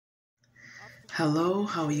Hello,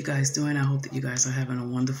 how are you guys doing? I hope that you guys are having a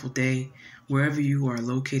wonderful day wherever you are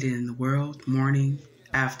located in the world, morning,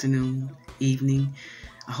 afternoon, evening.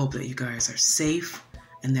 I hope that you guys are safe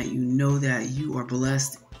and that you know that you are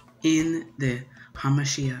blessed in the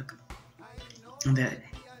Hamashiach and that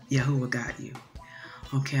Yahuwah got you.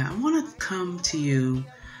 Okay, I want to come to you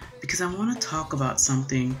because I want to talk about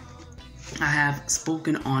something. I have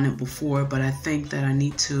spoken on it before, but I think that I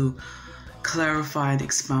need to clarify and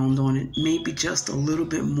expound on it maybe just a little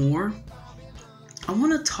bit more. I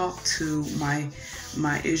want to talk to my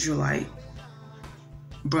Israelite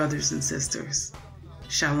brothers and sisters.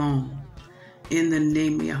 Shalom. In the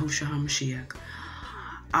name of Yahushua HaMashiach.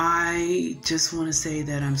 I just want to say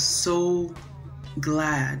that I'm so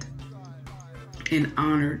glad and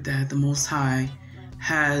honored that the Most High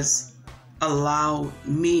has allowed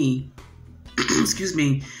me,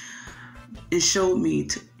 and showed me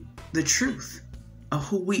the truth of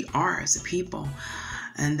who we are as a people,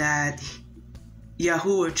 and that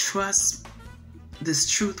Yahuwah trusts this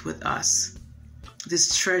truth with us,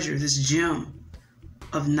 this treasure, this gem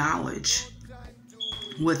of knowledge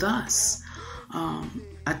with us.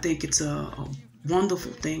 I think it's a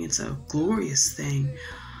wonderful thing. It's a glorious thing.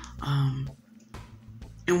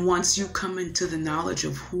 And once you come into the knowledge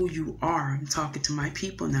of who you are, I'm talking to my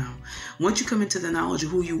people now. Once you come into the knowledge of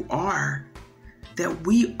who you are, that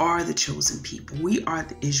we are the chosen people. We are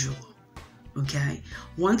the Israel. Okay?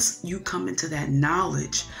 Once you come into that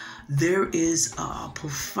knowledge, there is a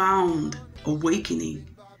profound awakening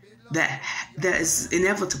that is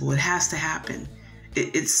inevitable. It has to happen.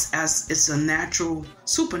 It's a natural,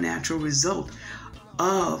 supernatural result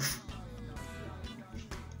of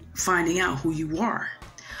finding out who you are.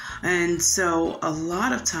 And so a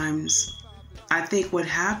lot of times, I think what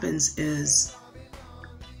happens is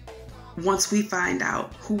once we find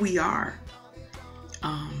out who we are,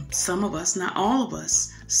 some of us, not all of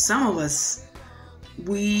us, some of us,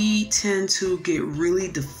 we tend to get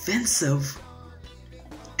really defensive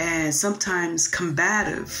and sometimes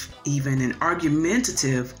combative even and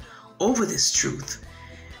argumentative over this truth.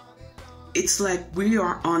 It's like we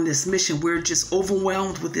are on this mission. We're just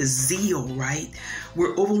overwhelmed with this zeal, right?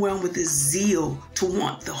 We're overwhelmed with this zeal to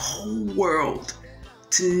want the whole world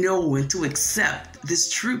to know and to accept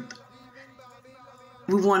this truth.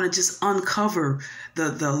 We want to just uncover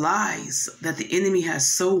the lies that the enemy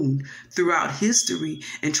has sown throughout history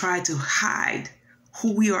and try to hide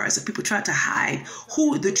who we are as a people, try to hide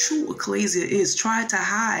who the true ecclesia is, try to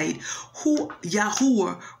hide who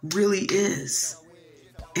Yahuwah really is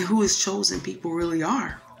and who his chosen people really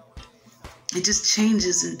are. It just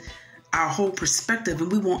changes in our whole perspective,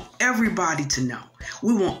 and we want everybody to know.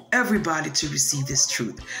 We want everybody to receive this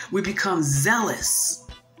truth. We become zealous,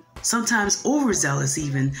 sometimes overzealous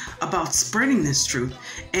even, about spreading this truth.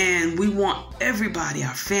 And we want everybody,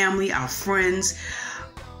 our family, our friends,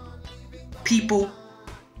 people,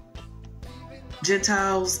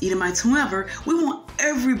 Gentiles, Edomites, whoever, we want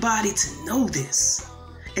everybody to know this.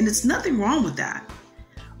 And it's nothing wrong with that.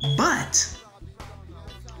 But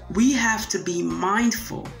we have to be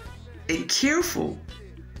mindful and careful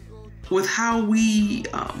with how we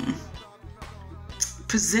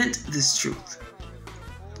present this truth.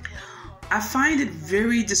 I find it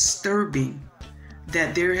very disturbing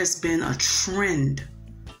that there has been a trend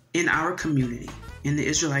in our community, in the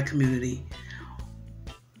Israelite community,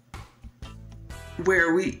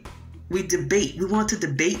 where we debate. We want to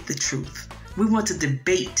debate the truth. We want to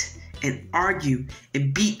debate and argue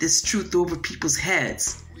and beat this truth over people's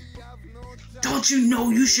heads. Don't you know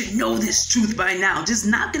you should know this truth by now? Just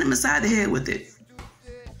knocking them aside the head with it.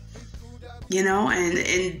 You know,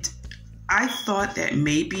 and I thought that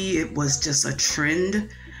maybe it was just a trend.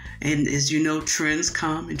 And as you know, trends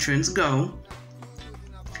come and trends go.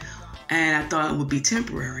 And I thought it would be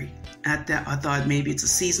temporary. I thought maybe it's a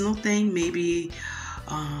seasonal thing. Maybe,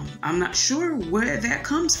 I'm not sure where that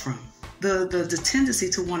comes from. The tendency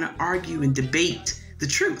to want to argue and debate the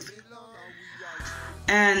truth.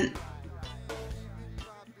 And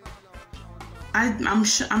I'm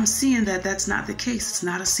seeing that that's not the case. It's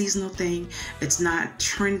not a seasonal thing. It's not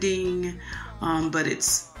trending, but it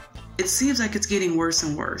seems like it's getting worse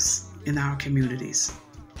and worse in our communities.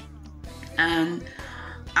 And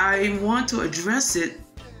I want to address it,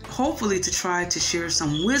 hopefully to try to share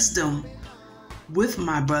some wisdom with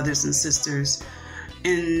my brothers and sisters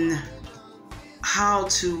in how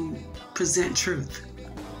to present truth.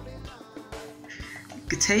 You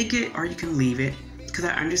can take it or you can leave it, because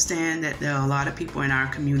I understand that there are a lot of people in our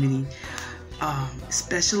community,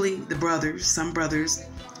 especially the brothers. Some brothers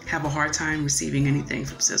have a hard time receiving anything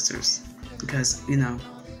from sisters because, you know,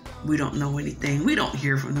 We don't know anything. We don't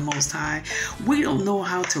hear from the Most High. We don't know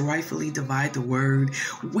how to rightfully divide the word.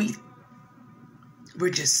 We're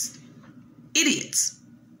just idiots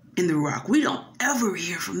in the Ruach. We don't ever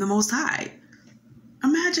hear from the Most High.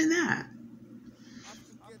 Imagine that.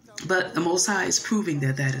 But the Most High is proving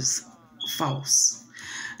that that is false.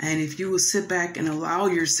 And if you will sit back and allow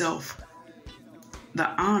yourself the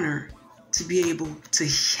honor to be able to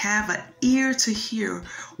have an ear to hear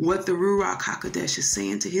what the Ruach HaKodesh is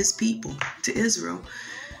saying to his people, to Israel,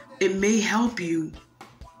 it may help you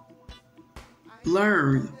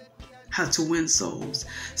learn how to win souls.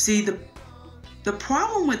 See, the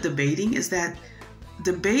problem with debating is that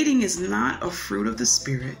debating is not a fruit of the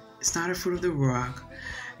Spirit. It's not a fruit of the Ruach.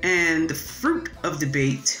 And the fruit of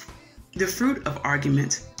debate, the fruit of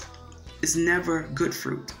argument, is never good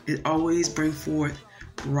fruit. It always brings forth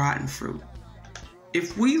rotten fruit.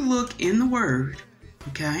 If we look in the word,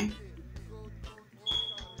 okay,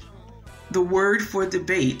 the word for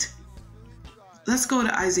debate, let's go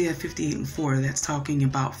to Isaiah 58:4. That's talking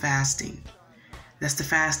about fasting. That's the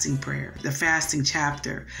fasting prayer, the fasting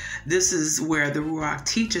chapter. This is where the Ruach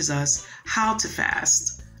teaches us how to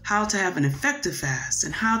fast, how to have an effective fast,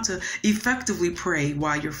 and how to effectively pray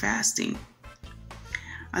while you're fasting.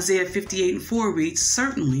 Isaiah 58:4 reads,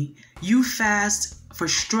 "Certainly you fast for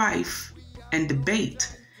strife and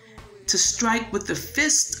debate, to strike with the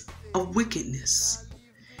fist of wickedness.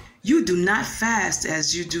 You do not fast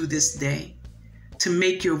as you do this day, to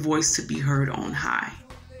make your voice to be heard on high."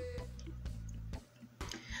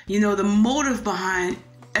 You know, the motive behind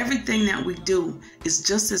everything that we do is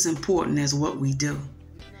just as important as what we do.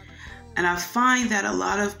 And I find that a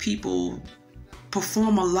lot of people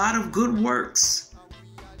perform a lot of good works.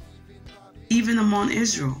 Even among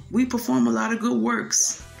Israel, we perform a lot of good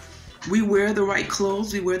works. We wear the right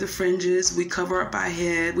clothes, we wear the fringes, we cover up our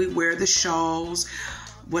head, we wear the shawls,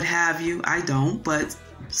 what have you. I don't, but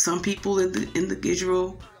some people in the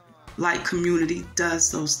Israel-like community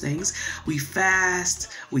does those things. We fast,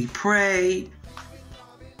 we pray,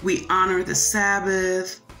 we honor the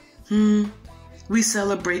Sabbath, we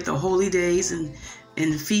celebrate the holy days and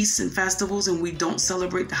feasts and festivals, and we don't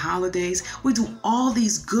celebrate the holidays. We do all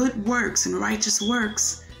these good works and righteous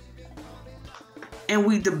works, and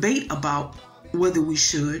we debate about whether we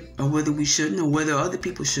should or whether we shouldn't, or whether other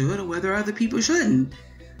people should or whether other people shouldn't.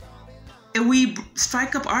 And we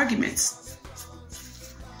strike up arguments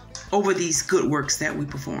over these good works that we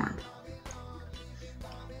perform.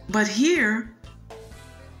 But here,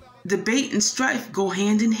 debate and strife go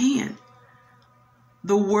hand in hand.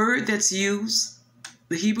 The word that's used,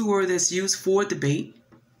 the Hebrew word that's used for debate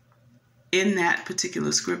in that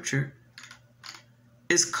particular scripture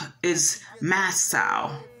is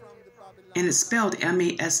massau, and it's spelled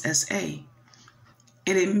M-A-S-S-A.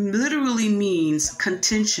 And it literally means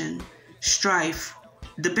contention, strife,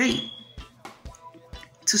 debate,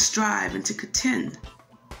 to strive and to contend.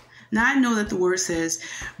 Now I know that the word says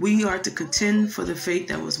we are to contend for the faith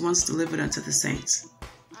that was once delivered unto the saints.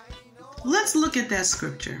 Let's look at that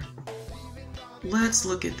scripture. Let's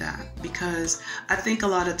look at that, because I think a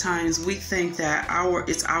lot of times we think that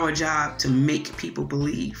it's our job to make people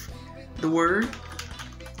believe the word,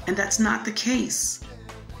 and that's not the case.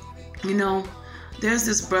 You know, there's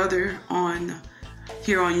this brother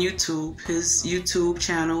here on YouTube. His YouTube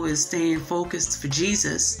channel is Staying Focused for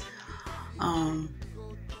Jesus.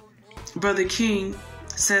 Brother King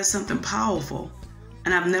says something powerful,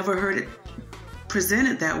 and I've never heard it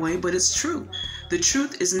presented that way, but it's true. The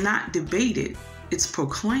truth is not debated, it's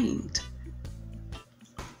proclaimed.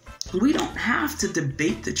 We don't have to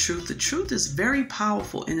debate the truth. The truth is very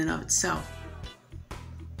powerful in and of itself.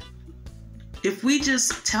 If we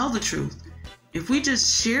just tell the truth, if we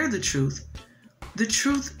just share the truth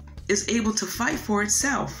is able to fight for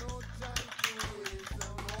itself.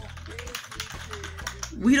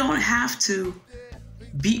 We don't have to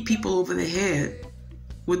beat people over the head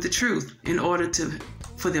with the truth in order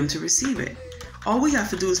for them to receive it. All we have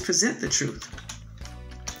to do is present the truth.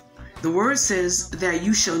 The word says that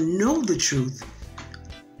you shall know the truth,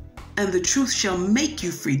 and the truth shall make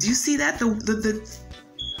you free. Do you see that?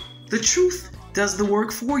 The truth does the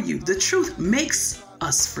work for you. The truth makes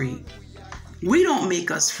us free. We don't make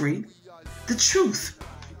us free. The truth,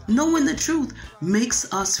 knowing the truth,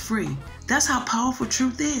 makes us free. That's how powerful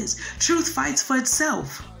truth is. Truth fights for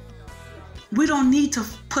itself. We don't need to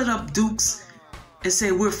put up dukes and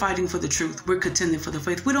say we're fighting for the truth, we're contending for the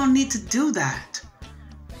faith. We don't need to do that.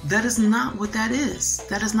 That is not what that is.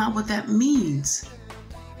 That is not what that means.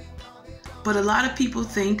 But a lot of people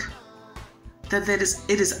think that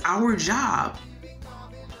it is our job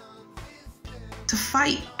to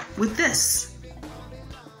fight with this.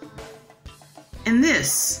 in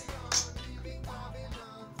this.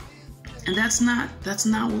 And that's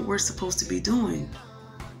not what we're supposed to be doing.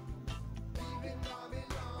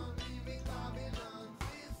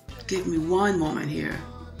 Give me one moment here.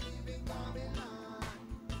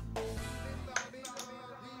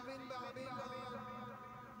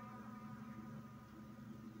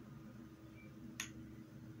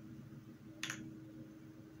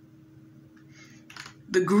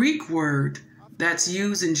 The Greek word that's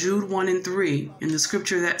used in Jude 1 and 3 in the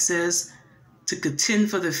scripture that says to contend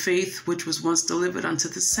for the faith which was once delivered unto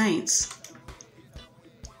the saints.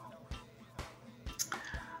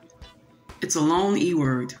 It's a long E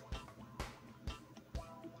word.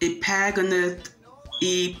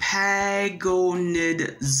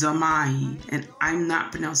 Epagonid-zamai, and I'm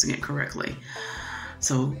not pronouncing it correctly.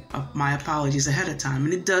 So my apologies ahead of time.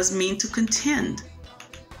 And it does mean to contend.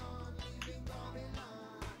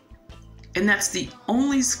 And that's the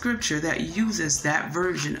only scripture that uses that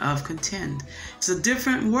version of contend. It's a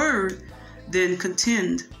different word than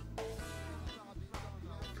contend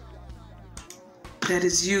that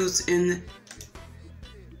is used in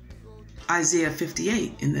Isaiah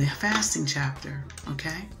 58 in the fasting chapter,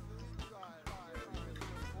 okay?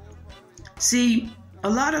 See, a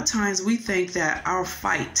lot of times we think that our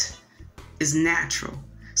fight is natural.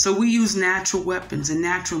 So we use natural weapons and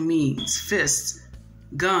natural means, fists,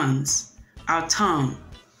 guns, our tongue.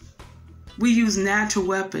 We use natural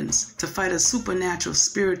weapons to fight a supernatural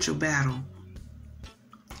spiritual battle.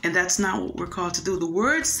 And that's not what we're called to do. The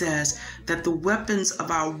word says that the weapons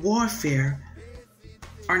of our warfare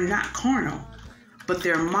are not carnal, but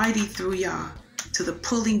they're mighty through Yah to the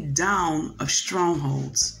pulling down of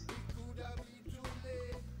strongholds.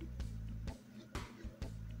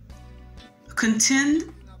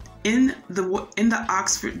 Contend in the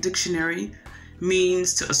Oxford Dictionary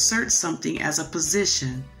means to assert something as a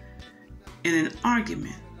position in an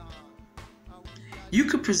argument. You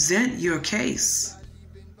could present your case.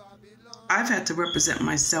 I've had to represent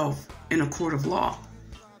myself in a court of law.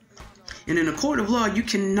 And in a court of law, you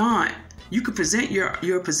could present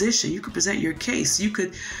your position, you could present your case, you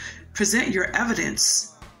could present your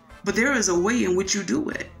evidence, but there is a way in which you do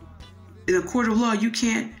it. In a court of law, you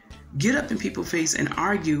can't get up in people's face and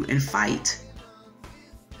argue and fight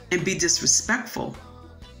and be disrespectful,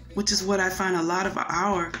 which is what I find a lot of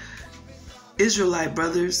our Israelite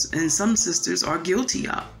brothers and some sisters are guilty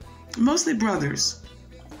of. Mostly brothers,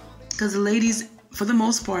 because the ladies, for the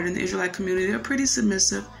most part in the Israelite community, are pretty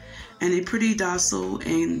submissive and they're pretty docile,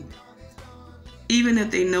 and even if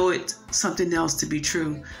they know it's something else to be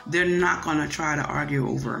true, they're not going to try to argue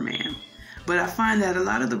over a man. But I find that a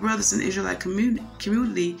lot of the brothers in the Israelite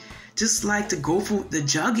community just like to go for the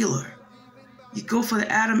jugular. You go for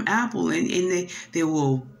the Adam apple, and they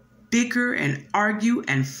will bicker and argue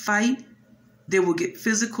and fight. They will get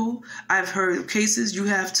physical. I've heard cases, you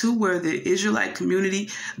have too, where the Israelite community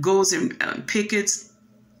goes and pickets.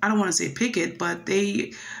 I don't want to say picket, but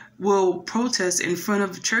they will protest in front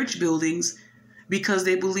of church buildings because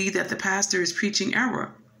they believe that the pastor is preaching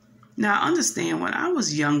error. Now, I understand when I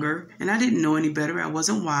was younger and I didn't know any better, I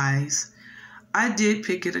wasn't wise, I did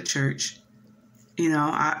picket a church. You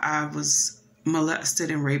know, I was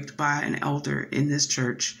molested and raped by an elder in this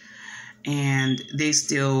church, and they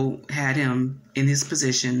still had him in his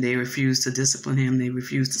position. They refused to discipline him. They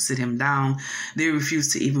refused to sit him down. They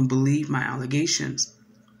refused to even believe my allegations.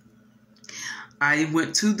 I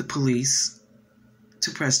went to the police to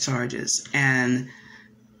press charges, and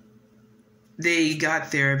they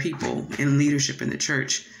got their people in leadership in the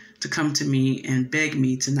church to come to me and beg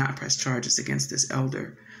me to not press charges against this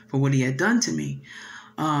elder for what he had done to me.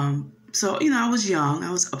 So, you know, I was young,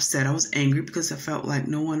 I was upset, I was angry because I felt like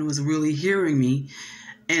no one was really hearing me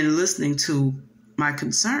and listening to my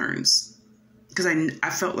concerns, because I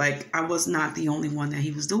felt like I was not the only one that he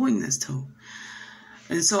was doing this to.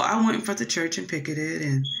 And so I went for the church and picketed,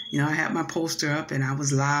 and, you know, I had my poster up and I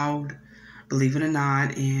was loud, believe it or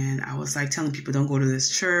not, and I was like telling people, don't go to this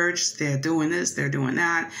church, they're doing this, they're doing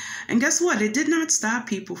that. And guess what? It did not stop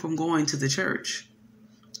people from going to the church.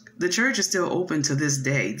 The church is still open to this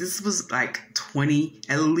day. This was like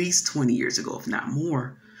at least 20 years ago, if not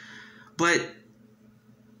more. But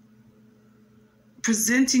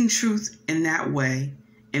presenting truth in that way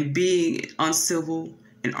and being uncivil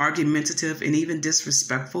and argumentative and even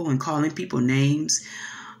disrespectful and calling people names,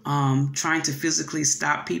 trying to physically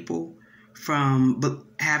stop people from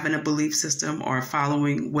having a belief system or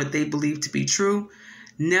following what they believe to be true,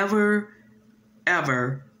 never,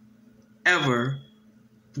 ever, ever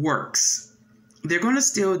works. They're going to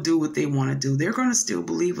still do what they want to do. They're going to still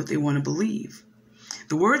believe what they want to believe.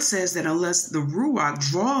 The word says that unless the Ruach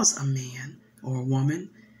draws a man, or a woman,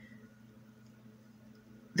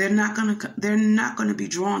 they're not gonna be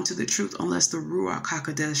drawn to the truth unless the Ruach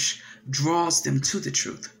HaKodesh draws them to the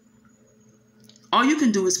truth. All you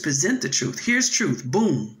can do is present the truth. Here's truth.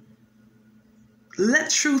 Boom. Let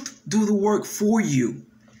truth do the work for you.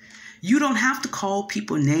 You don't have to call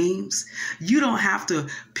people names. You don't have to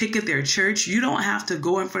picket their church. You don't have to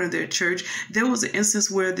go in front of their church. There was an instance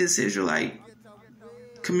where this Israelite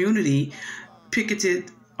community picketed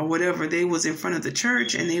or whatever. They was in front of the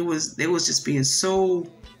church, and they was just being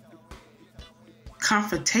so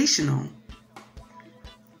confrontational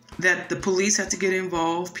that the police had to get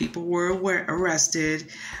involved. People were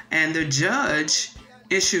arrested, and the judge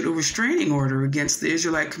issued a restraining order against the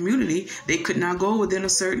Israelite community. They could not go within a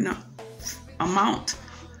certain amount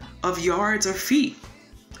of yards or feet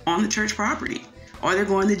on the church property, or they're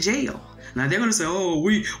going to jail. Now they're going to say, oh,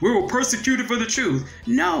 we were persecuted for the truth.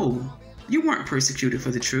 No, you weren't persecuted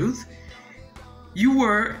for the truth. You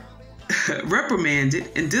were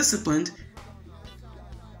reprimanded and disciplined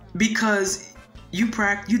because you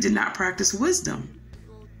did not practice wisdom.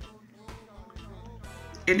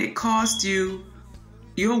 And it cost you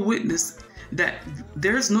your witness that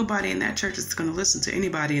there's nobody in that church that's going to listen to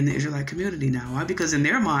anybody in the Israelite community now. Why? Because in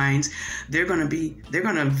their minds, they're going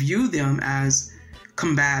to view them as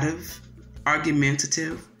combative,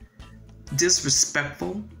 argumentative,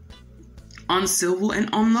 disrespectful, uncivil, and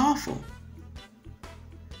unlawful.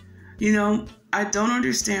 You know, I don't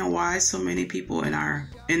understand why so many people in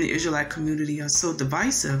the Israelite community are so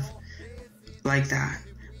divisive like that,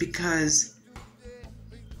 because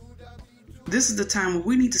this is the time where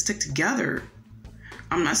we need to stick together.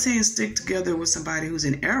 I'm not saying stick together with somebody who's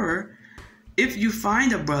in error. If you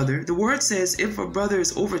find a brother, the word says, if a brother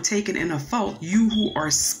is overtaken in a fault, you who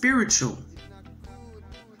are spiritual,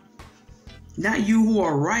 not you who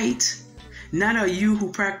are right, not you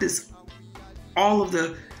who practice all of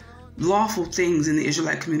the lawful things in the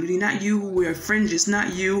Israelite community, not you who wear fringes,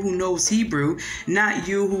 not you who knows Hebrew, not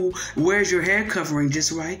you who wears your hair covering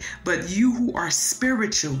just right, but you who are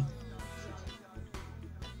spiritual.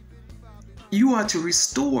 You are to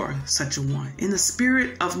restore such a one in the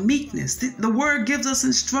spirit of meekness. The word gives us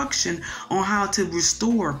instruction on how to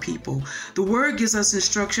restore people. The word gives us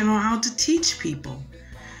instruction on how to teach people.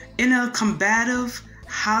 In a combative,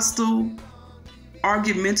 hostile,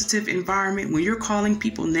 argumentative environment, when you're calling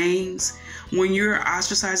people names, when you're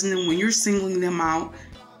ostracizing them, when you're singling them out,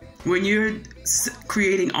 when you're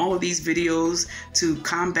creating all of these videos to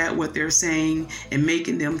combat what they're saying and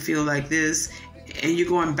making them feel like this, and you're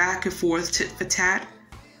going back and forth tit for tat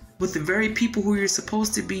with the very people who you're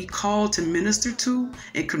supposed to be called to minister to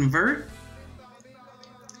and convert,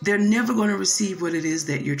 they're never going to receive what it is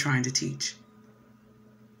that you're trying to teach.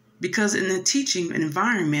 Because in the teaching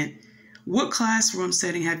environment, what classroom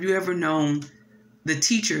setting have you ever known the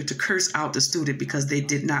teacher to curse out the student because they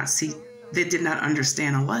did not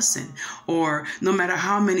understand a lesson? Or no matter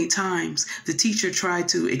how many times the teacher tried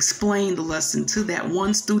to explain the lesson to that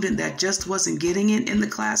one student that just wasn't getting it in the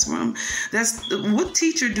classroom? What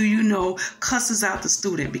teacher do you know cusses out the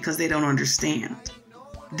student because they don't understand?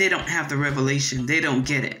 They don't have the revelation. They don't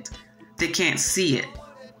get it. They can't see it.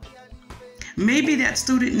 Maybe that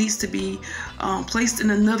student needs to be placed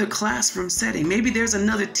in another classroom setting. Maybe there's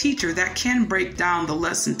another teacher that can break down the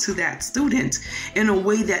lesson to that student in a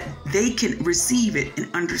way that they can receive it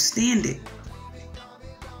and understand it.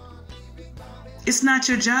 It's not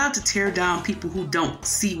your job to tear down people who don't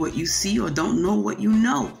see what you see or don't know what you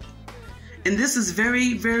know. And this is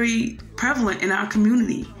very, very prevalent in our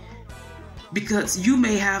community, because you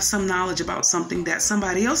may have some knowledge about something that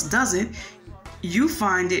somebody else doesn't. You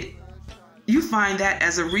find that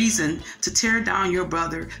as a reason to tear down your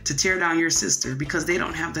brother, to tear down your sister, because they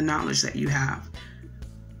don't have the knowledge that you have.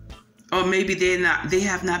 Or maybe they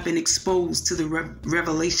have not been exposed to the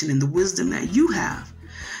revelation and the wisdom that you have.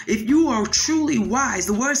 If you are truly wise,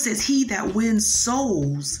 the word says he that wins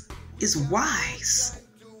souls is wise.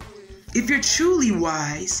 If you're truly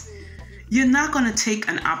wise, you're not going to take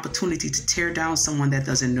an opportunity to tear down someone that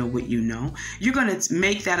doesn't know what you know. You're going to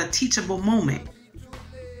make that a teachable moment.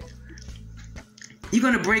 You're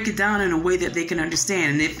going to break it down in a way that they can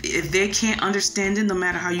understand. And if they can't understand it, no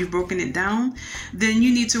matter how you've broken it down, then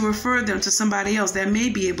you need to refer them to somebody else that may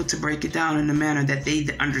be able to break it down in a manner that they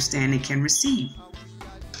understand and can receive.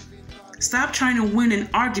 Stop trying to win an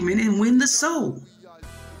argument and win the soul.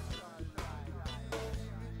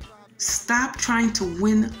 Stop trying to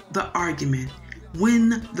win the argument.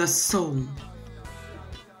 Win the soul.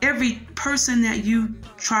 Every person that you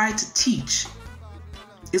try to teach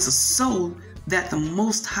is a soul that the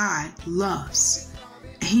Most High loves.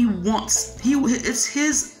 it's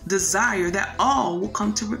his desire that all will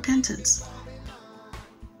come to repentance.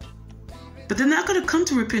 But they're not going to come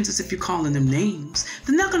to repentance if you're calling them names.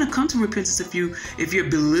 They're not going to come to repentance if you're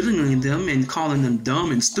belittling them and calling them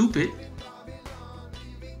dumb and stupid.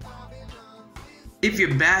 If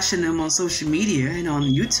you're bashing them on social media and on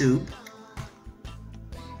YouTube.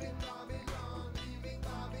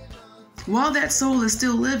 While that soul is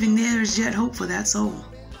still living, there is yet hope for that soul.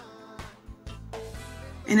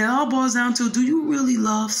 And it all boils down to, do you really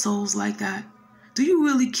love souls like that? Do you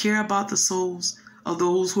really care about the souls of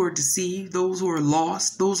those who are deceived, those who are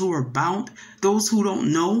lost, those who are bound, those who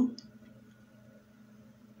don't know?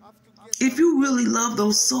 If you really love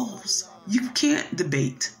those souls, you can't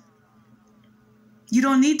debate. You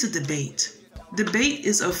don't need to debate. Debate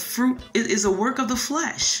is a fruit, it is a work of the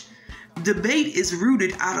flesh. Debate is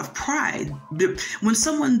rooted out of pride. When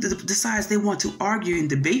someone decides they want to argue and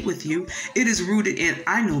debate with you, it is rooted in,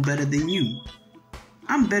 I know better than you.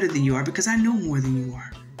 I'm better than you are because I know more than you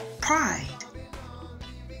are. Pride.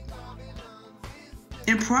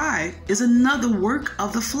 And pride is another work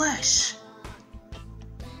of the flesh.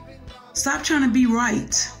 Stop trying to be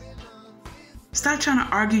right. Stop trying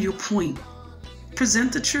to argue your point.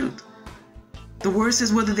 Present the truth. The word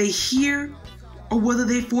says whether they hear or whether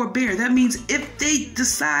they forbear. That means if they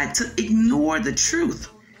decide to ignore the truth,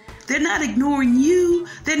 they're not ignoring you.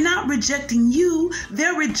 They're not rejecting you.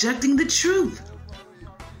 They're rejecting the truth.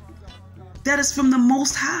 That is from the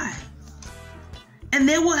Most High. And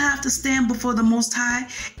they will have to stand before the Most High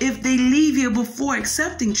if they leave here before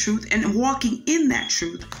accepting truth and walking in that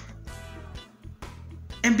truth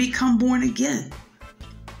and become born again.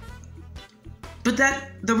 But that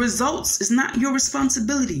the results is not your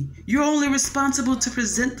responsibility. You're only responsible to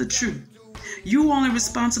present the truth. You're only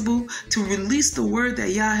responsible to release the word that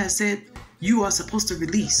Yah has said you are supposed to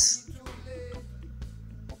release.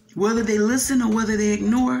 Whether they listen or whether they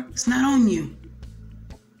ignore, it's not on you.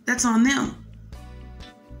 That's on them.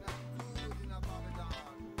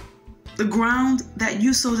 The ground that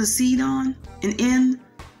you sow the seed on and in,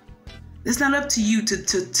 it's not up to you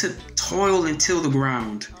to toil and till the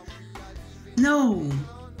ground. No.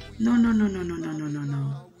 You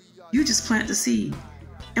just plant the seed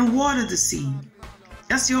and water the seed.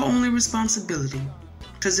 That's your only responsibility.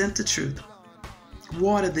 Present the truth.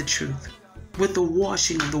 Water the truth with the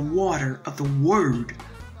washing of the water of the word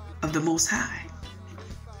of the Most High.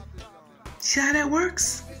 See how that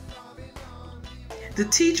works? The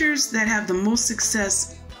teachers that have the most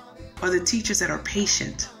success are the teachers that are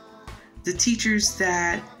patient. The teachers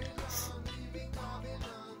that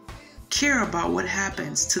care about what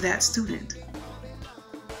happens to that student.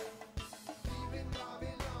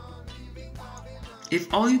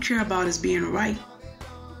 If all you care about is being right,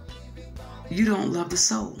 you don't love the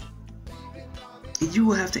soul. And you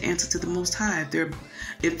will have to answer to the Most High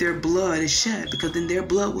if their blood is shed, because then their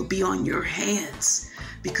blood will be on your hands.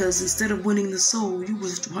 Because instead of winning the soul, you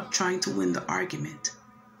was trying to win the argument.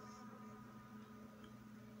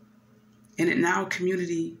 And in our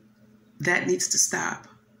community, that needs to stop.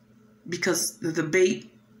 Because the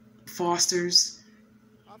debate fosters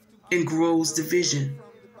and grows division.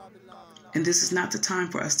 And this is not the time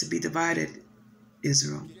for us to be divided,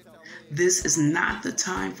 Israel. This is not the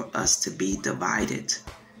time for us to be divided.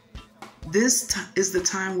 This is the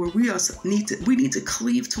time where we need to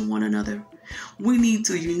cleave to one another. We need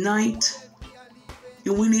to unite.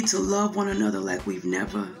 And we need to love one another like we've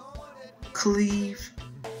never cleave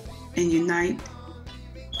and unite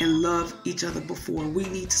and love each other before. We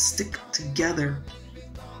need to stick together.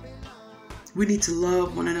 We need to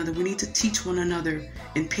love one another. We need to teach one another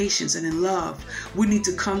in patience and in love. We need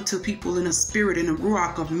to come to people in a spirit, in a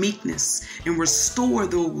ruach of meekness, and restore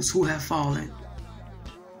those who have fallen,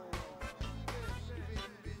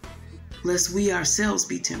 lest we ourselves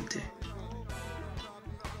be tempted.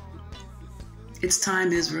 It's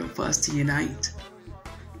time, Israel, for us to unite.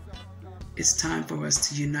 It's time for us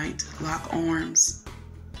to unite, lock arms,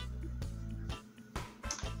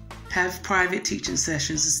 have private teaching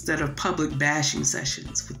sessions instead of public bashing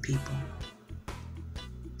sessions with people.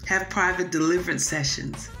 Have private deliverance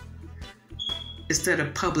sessions instead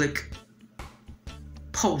of public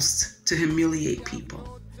posts to humiliate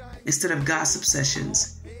people, instead of gossip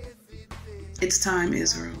sessions. It's time,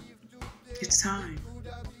 Israel. It's time.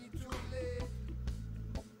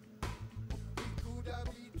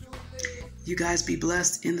 You guys be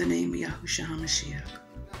blessed in the name of Yahushua HaMashiach.